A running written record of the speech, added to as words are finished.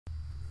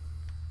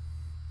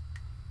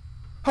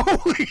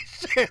Holy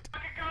shit!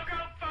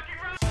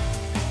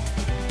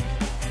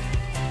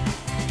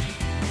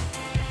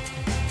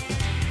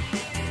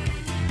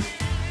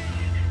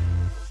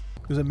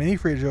 There's a mini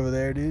fridge over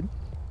there, dude.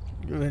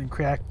 Go ahead and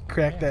crack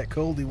that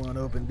coldy one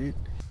open, dude.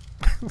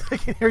 I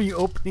can hear you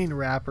opening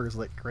wrappers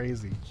like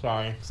crazy.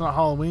 Sorry. It's not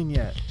Halloween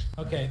yet.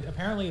 Okay,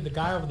 apparently the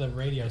guy over the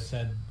radio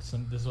said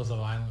this was a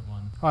violent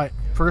one. Alright,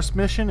 first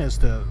mission is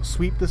to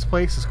sweep this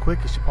place as quick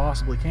as you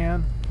possibly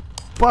can.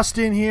 Bust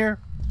in here.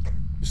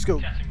 Just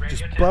go.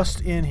 Just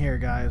bust in here,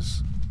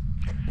 guys.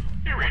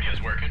 Your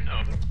radio's working.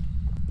 Over.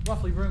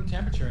 Roughly room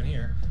temperature in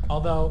here.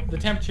 Although the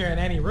temperature in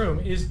any room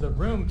is the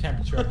room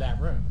temperature of that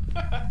room.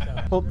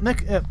 So. Well,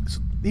 Nick,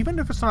 even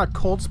if it's not a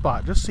cold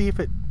spot, just see if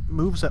it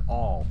moves at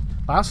all.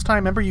 Last time,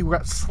 remember you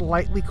got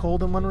slightly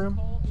cold in one room?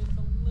 It's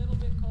a little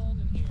bit cold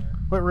in here.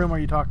 What room are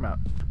you talking about?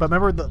 But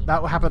remember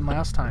that happened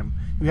last time.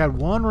 You had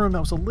one room that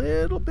was a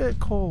little bit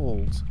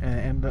cold, and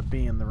it ended up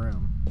being the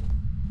room.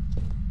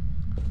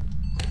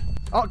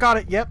 Oh, got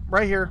it. Yep,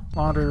 right here.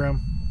 Laundry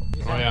room.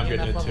 Is that I'm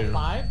getting it level too.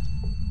 5?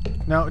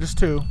 No, just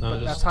 2. No,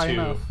 but just that's high 2.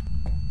 enough.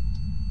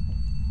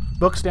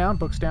 Books down,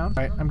 books down.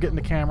 Alright, I'm getting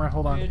the camera.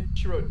 Hold on.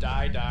 She wrote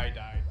die, die,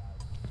 die.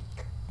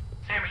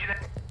 Sam, are you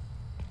there?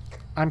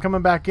 I'm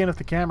coming back in with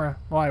the camera.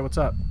 Why? What's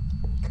up?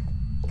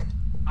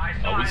 I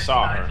saw we it.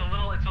 saw her.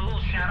 It's a little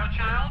shadow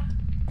child.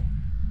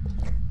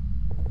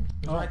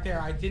 It was right there.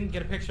 I didn't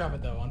get a picture of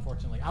it though,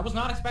 unfortunately. I was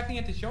not expecting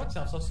it to show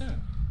itself so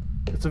soon.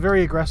 It's a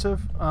very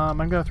aggressive. I'm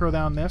gonna throw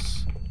down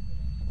this.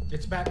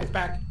 It's back. It's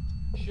back.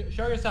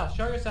 Show yourself.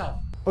 Show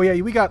yourself. Oh yeah,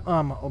 we got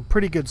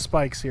pretty good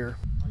spikes here.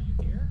 Are you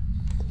here?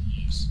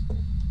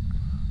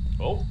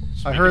 Oh,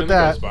 I heard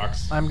that.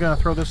 Box. I'm gonna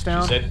throw this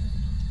down. She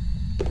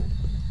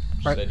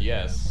Right. said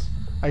yes.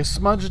 I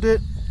smudged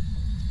it.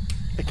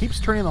 It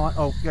keeps turning the light.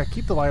 Oh, yeah,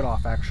 keep the light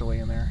off actually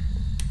in there.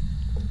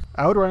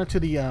 I would run it to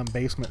the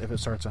basement if it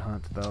starts a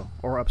hunt, though,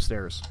 or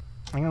upstairs.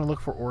 I'm gonna look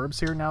for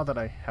orbs here now that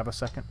I have a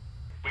second.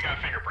 We got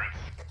fingerprints,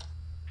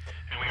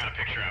 and we got a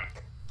picture of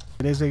it.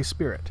 It is a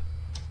spirit.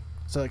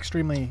 It's an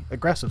extremely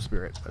aggressive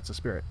spirit. That's a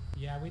spirit.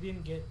 Yeah, we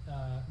didn't get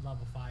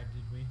level 5,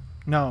 did we?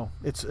 No,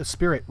 it's a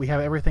spirit. We have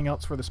everything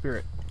else for the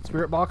spirit.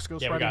 Spirit box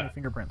goes right in the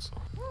fingerprints.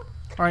 All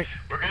right.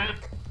 We're good.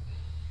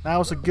 That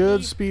was a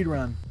good speed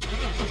run. Check your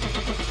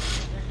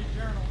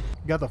journal.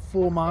 You got the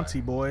full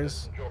Monty,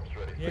 boys.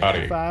 Yeah.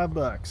 Howdy.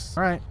 $5.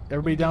 All right,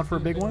 everybody down for a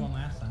big one?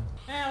 Last time.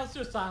 Yeah, let's do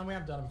Asylum. We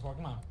haven't done it before.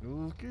 Come on.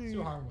 Okay. Let's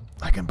do a hard one.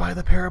 I can buy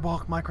the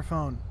parabolic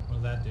microphone. What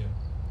does that do?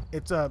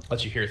 It's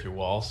Lets you hear through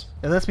walls.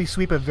 it lets me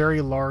sweep a very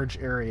large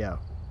area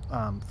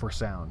for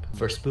sound.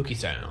 For spooky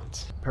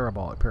sounds.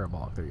 Parabolic.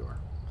 There you are.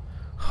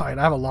 All right,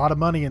 I have a lot of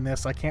money in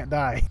this. I can't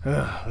die.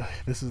 Ugh,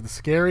 this is the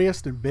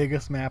scariest and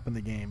biggest map in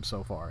the game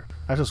so far.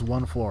 That's just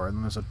one floor, and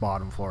then there's a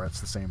bottom floor. It's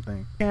the same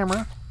thing.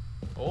 Camera.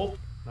 Oh,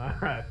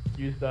 alright.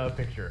 Use the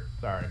picture.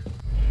 Sorry.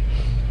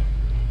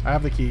 I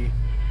have the key.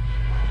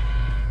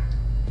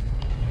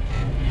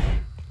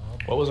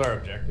 What was our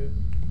objective?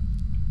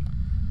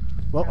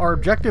 Well, our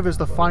objective is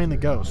to find the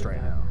ghost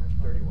right now.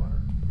 Dirty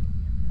water.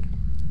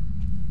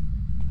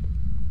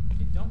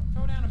 Hey, don't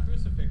throw down a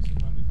crucifix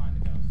when we find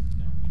the ghost.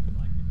 Don't. 'Cause,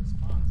 like, if it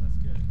spawns, that's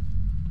good.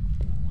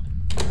 I don't want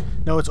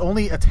it. No, it's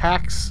only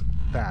attacks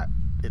that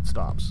it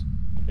stops.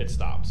 It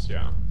stops,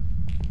 yeah.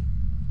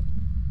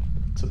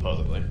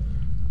 Supposedly. Alright,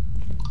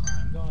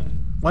 I'm going.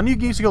 One of you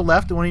needs to go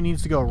left, and one of you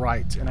needs to go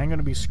right. And I'm going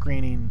to be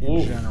screening in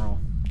Oof. general.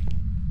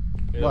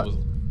 It What? was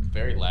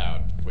very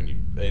loud when you.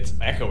 It's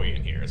echoey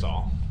in here, is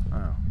all.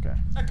 Oh, okay.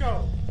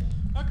 Echo!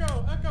 Echo!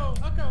 Echo! Echo!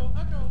 Echo!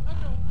 Echo!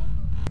 Echo!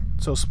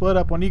 So split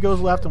up. One of you goes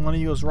left, and one of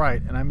you goes right.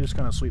 And I'm just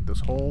going to sweep this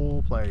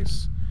whole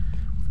place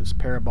with this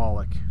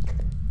parabolic.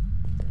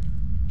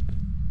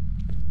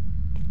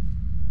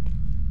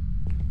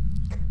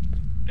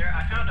 There,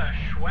 I found a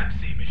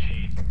Schweppes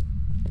machine.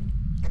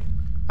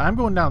 I'm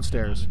going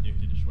downstairs.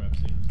 Addicted to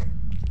Schweppes.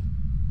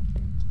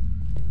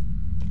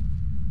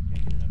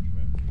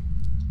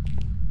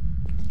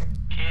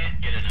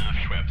 Can't get enough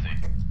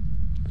Schweppes.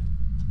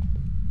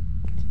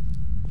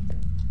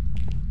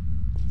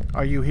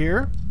 Are you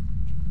here?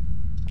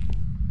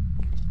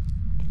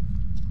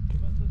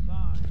 Give us a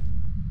sign.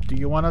 Do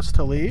you want us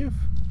to leave?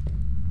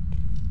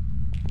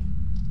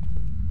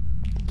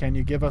 Can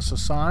you give us a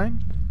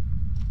sign?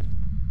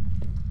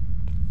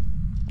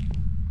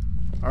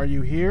 Are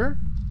you here?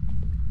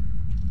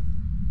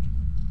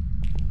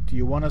 Do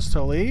you want us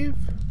to leave?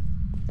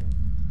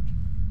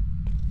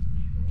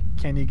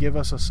 Can you give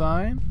us a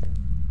sign?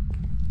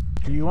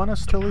 Do you want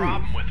us to The leave?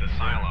 problem with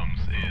asylums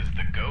is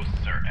the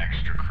ghosts are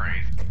extra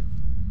crazy.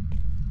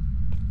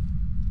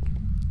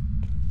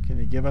 Can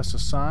you give us a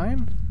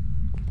sign?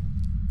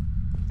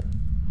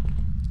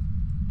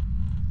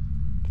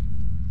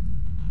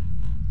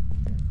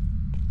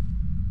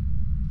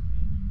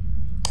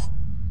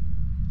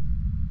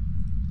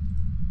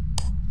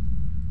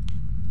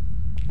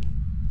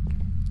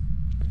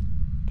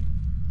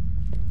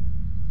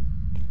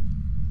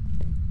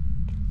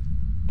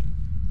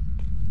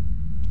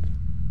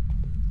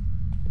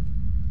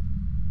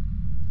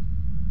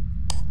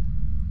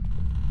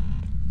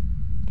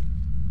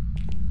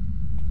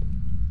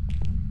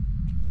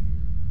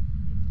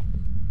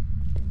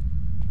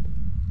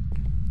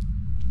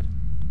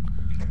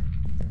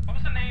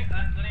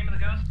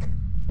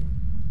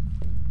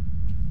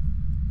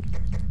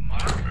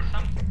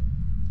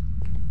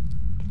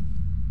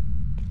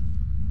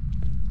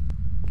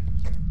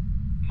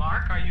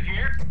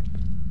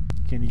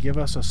 Can you give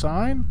us a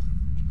sign?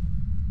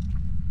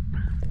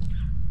 Give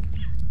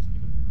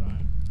us a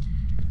sign.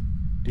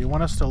 Do you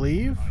want us to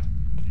leave?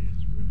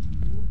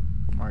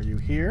 Are you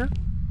here?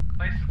 This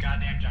place is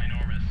goddamn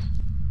ginormous.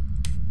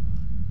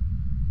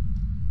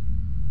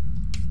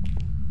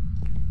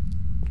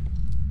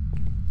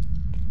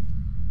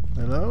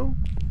 Hello?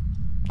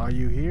 Are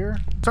you here?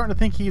 Starting to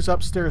think he's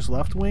upstairs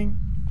left wing.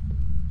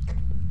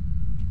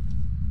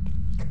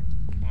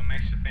 What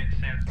makes you think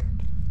sense?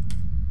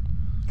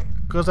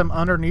 Because I'm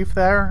underneath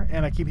there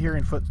and I keep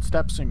hearing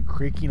footsteps and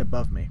creaking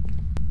above me.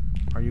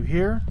 Are you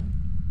here?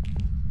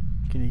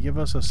 Can you give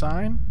us a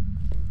sign?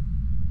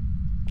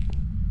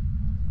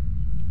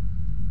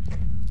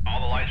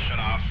 All the lights shut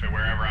off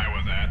wherever I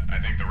was at.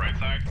 I think the right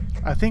side.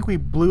 I think we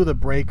blew the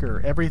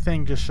breaker.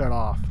 Everything just shut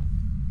off.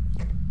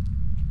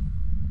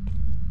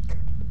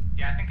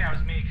 Yeah, I think that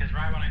was me, because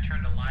right when I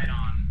turned the light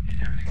on,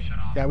 everything shut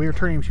off. Yeah, we were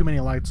turning too many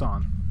lights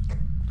on.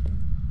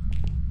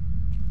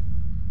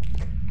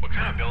 What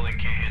kind of building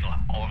can't handle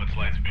all of its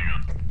lights being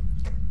on?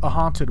 A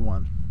haunted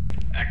one.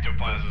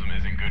 Ectoplasm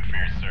isn't good for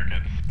your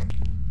circuits.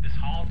 This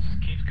hall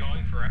just keeps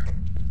going forever.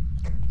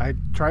 I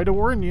tried to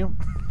warn you.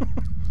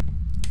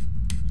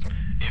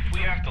 If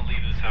we have to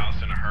leave this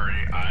house in a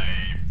hurry,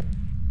 I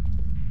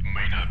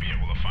may not be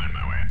able to find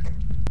my way.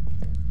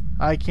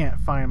 I can't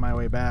find my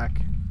way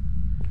back.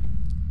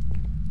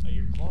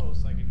 You're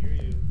close. I can hear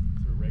you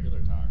through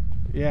regular talk.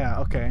 Yeah,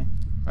 okay.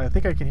 I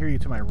think I can hear you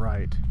to my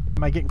right.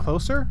 Am I getting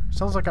closer?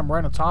 Sounds like I'm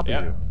right on top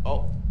of you.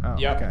 Oh,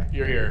 yep. Okay.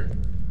 You're here.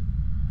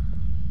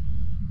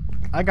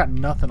 I got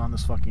nothing on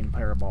this fucking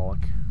parabolic.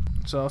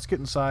 So let's get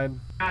inside.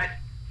 Guys,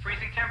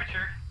 freezing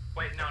temperature.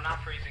 Wait, no,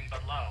 not freezing,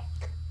 but low.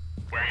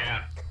 Where you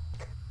at?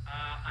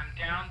 I'm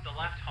down the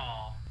left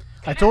hall.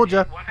 I told you.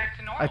 Went back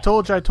to normal. I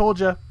told you. I told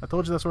you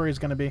that's where he's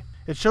going to be.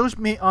 It shows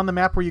me on the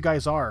map where you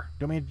guys are.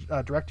 Do you want me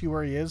to direct you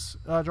where he is,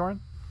 Jordan?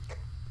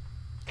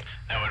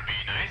 That would be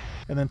nice.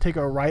 And then take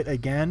a right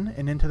again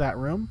and into that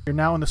room. You're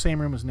now in the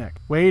same room as Nick.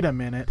 Wait a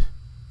minute.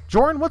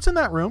 Jordan, what's in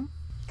that room?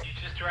 You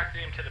just directed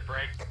him to the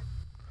break.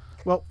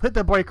 Well, hit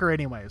the breaker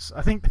anyways.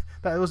 I think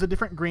that was a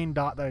different green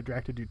dot that I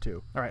directed you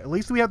to. All right, at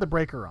least we have the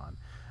breaker on.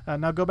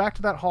 Now go back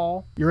to that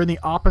hall. You're in the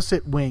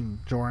opposite wing,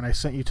 Jordan. I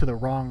sent you to the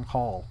wrong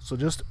hall. So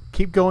just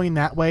keep going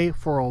that way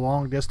for a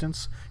long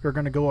distance. You're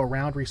going to go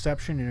around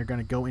reception and you're going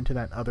to go into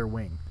that other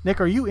wing. Nick,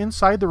 are you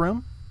inside the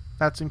room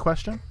that's in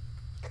question?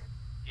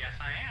 Yes,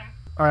 I am.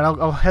 All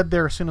right, I'll head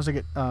there as soon as I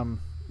get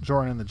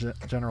Jordan in the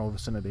general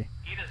vicinity.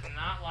 He does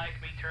not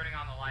like me turning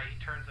on the light.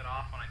 He turns it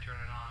off when I turn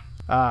it on.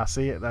 Ah,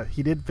 see,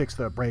 he did fix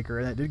the breaker,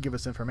 and it did give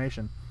us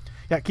information.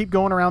 Yeah, keep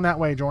going around that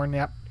way, Jordan.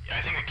 Yep. Yeah,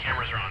 I think the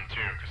cameras are on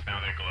too, because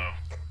now they glow.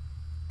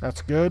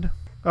 That's good.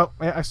 Oh,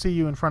 I see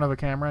you in front of a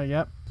camera.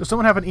 Yep. Does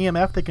someone have an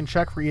EMF they can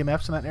check for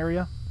EMFs in that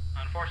area?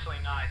 Unfortunately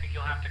not. I think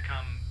you'll have to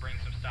come bring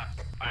some stuff.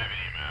 I have an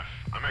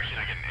EMF. I'm actually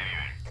not getting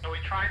anything. So we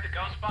tried the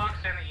ghost box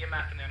and the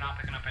EMF and they're not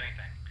picking up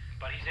anything.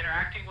 But he's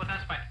interacting with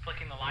us by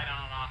flicking the light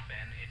on and off,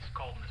 and it's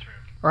cold in this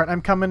room. All right,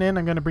 I'm coming in.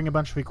 I'm going to bring a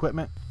bunch of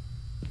equipment.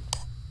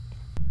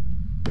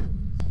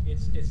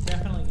 It's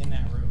definitely in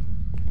that room.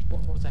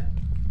 What was that?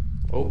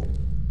 Oh.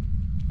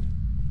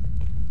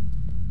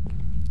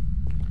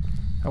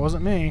 That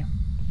wasn't me.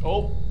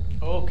 Oh.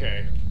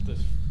 Okay. This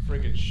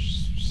friggin'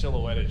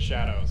 silhouetted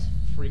shadows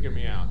freaking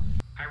me out.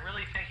 I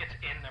really think it's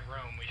in the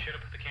room. We should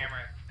have put the camera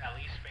at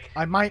least facing.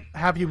 I might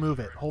have you move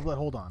it.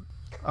 Hold on.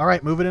 All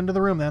right, move it into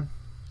the room then.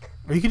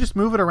 Or you can just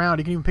move it around.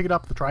 You can even pick it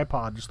up with the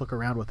tripod. Just look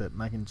around with it,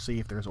 and I can see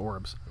if there's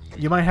orbs.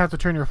 You might have to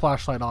turn your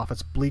flashlight off.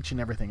 It's bleaching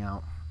everything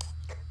out.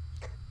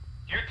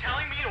 You're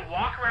telling me to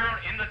walk around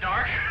in the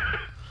dark?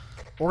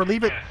 Or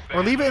leave it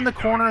in the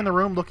corner in the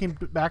room, looking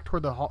back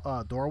toward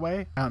the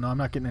doorway. I don't know. I'm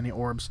not getting any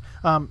orbs.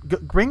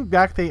 Bring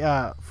back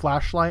the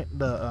flashlight,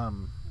 the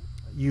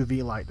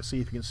UV light, to see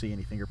if you can see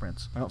any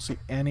fingerprints. I don't see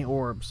any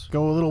orbs.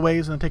 Go a little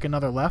ways and then take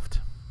another left.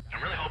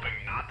 I'm really hoping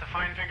not to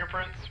find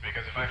fingerprints,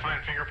 because if I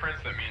find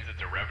fingerprints, that means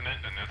it's a revenant,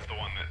 and that's the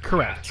one that's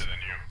Correct. faster than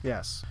you.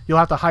 Yes. You'll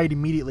have to hide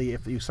immediately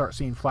if you start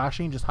seeing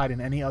flashing. Just hide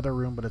in any other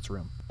room but its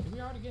room. Did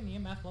we already get an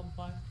EMF level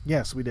 5?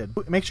 Yes, we did.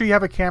 Make sure you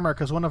have a camera,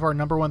 because one of our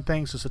 #1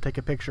 things is to take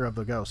a picture of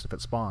the ghost if it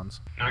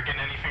spawns. Not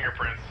getting any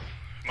fingerprints,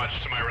 much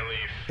to my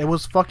relief. It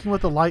was fucking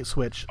with the light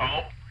switch.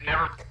 Oh,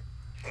 never.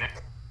 Okay,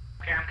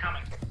 I'm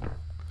coming.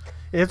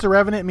 If it's a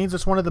revenant, it means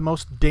it's one of the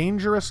most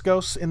dangerous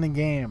ghosts in the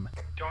game.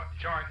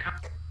 Jordan, come.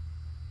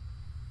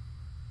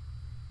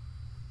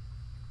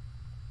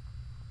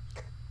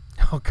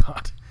 Oh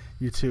god,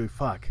 you too.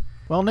 Fuck.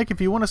 Well, Nick,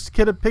 if you want to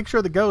get a picture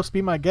of the ghost,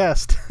 be my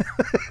guest.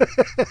 What's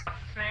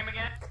his name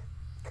again?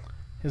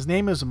 His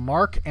name is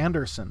Mark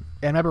Anderson.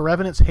 And remember,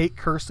 revenants hate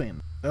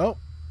cursing. Oh.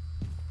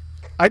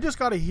 I just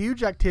got a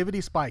huge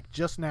activity spike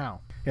just now.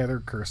 Yeah, they're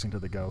cursing to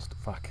the ghost.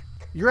 Fuck.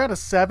 You're at a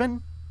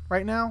 7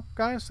 right now,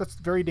 guys. That's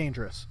very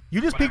dangerous.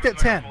 You just peaked at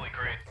 10.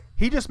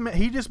 He just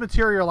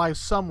materialized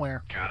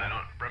somewhere. God, I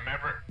don't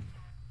remember.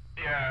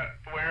 Yeah,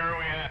 where are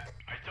we at?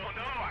 I don't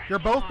know. You're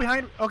both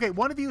behind. Okay,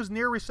 one of you is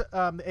near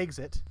the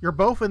exit. You're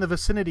both in the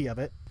vicinity of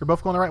it. You're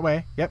both going the right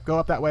way. Yep, go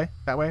up that way.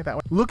 That way, that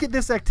way. Look at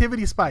this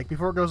activity spike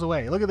before it goes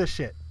away. Look at this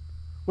shit.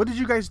 What did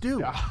you guys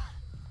do? Yeah.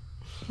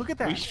 Look at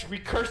that. We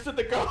cursed at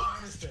the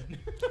ghost.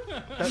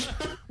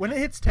 When it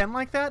hits 10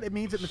 like that, it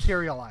means it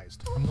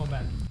materialized. I'm going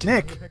back.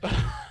 Nick,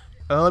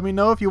 let me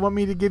know if you want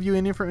me to give you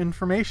any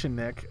information,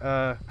 Nick.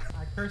 I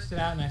cursed it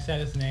out and I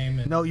said his name.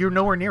 And No, you're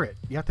nowhere near it.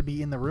 You have to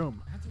be in the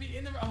room. I have to be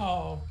in the.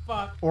 Oh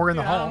fuck. Or in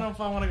the hall. I don't know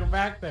if I want to go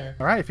back there.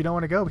 All right, if you don't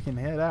want to go, we can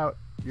head out.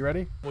 You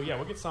ready? Well, yeah,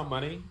 we'll get some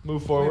money.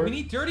 Move Wait, forward. we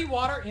need dirty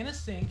water in a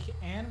sink,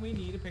 and we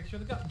need a picture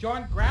of the ghost.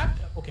 Jordan, grab.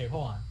 Okay,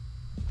 hold on.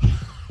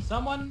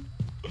 Someone,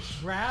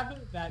 grab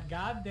that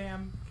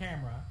goddamn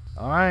camera.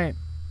 All right,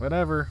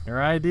 whatever.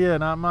 Your idea,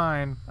 not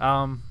mine.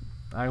 I'll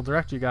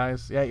direct you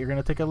guys. Yeah, you're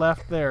gonna take a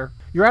left there.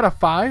 You're at a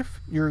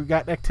 5. You're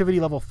got activity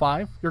level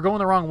 5. You're going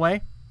the wrong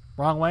way.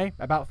 Wrong way.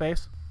 About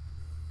face.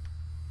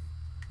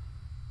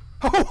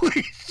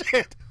 Holy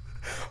shit!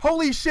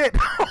 Holy shit!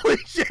 Holy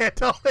shit!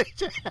 Holy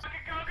shit! Fucking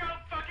go,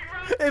 fucking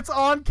run! It's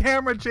on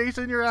camera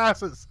chasing your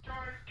asses.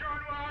 Jordan,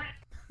 where are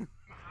you?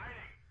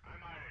 I'm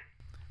hiding.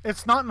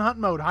 It's not in hunt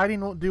mode.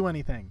 Hiding won't do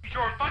anything.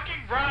 Jordan,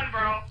 fucking run,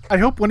 bro! I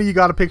hope one of you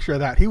got a picture of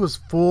that. He was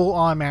full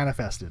on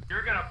manifested.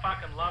 You're gonna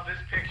fucking love this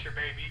picture,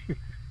 baby.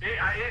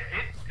 I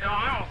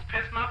almost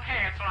pissed my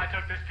pants when I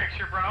took this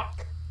picture, bro.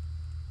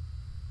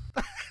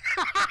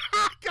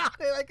 Got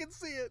it. I can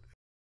see it.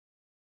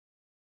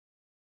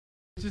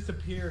 It just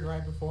appeared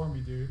right before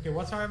me, dude. Okay,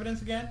 what's our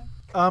evidence again?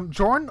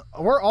 Jordan,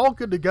 we're all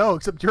good to go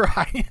except you're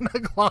hiding in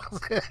the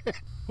closet.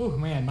 Oh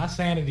man, my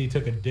sanity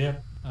took a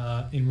dip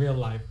in real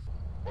life.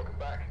 Welcome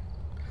back.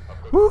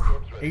 Whew,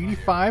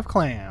 85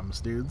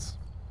 clams, dudes.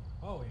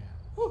 Oh yeah.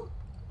 Whew.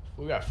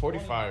 We got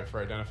 45 for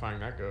identifying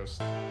that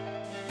ghost.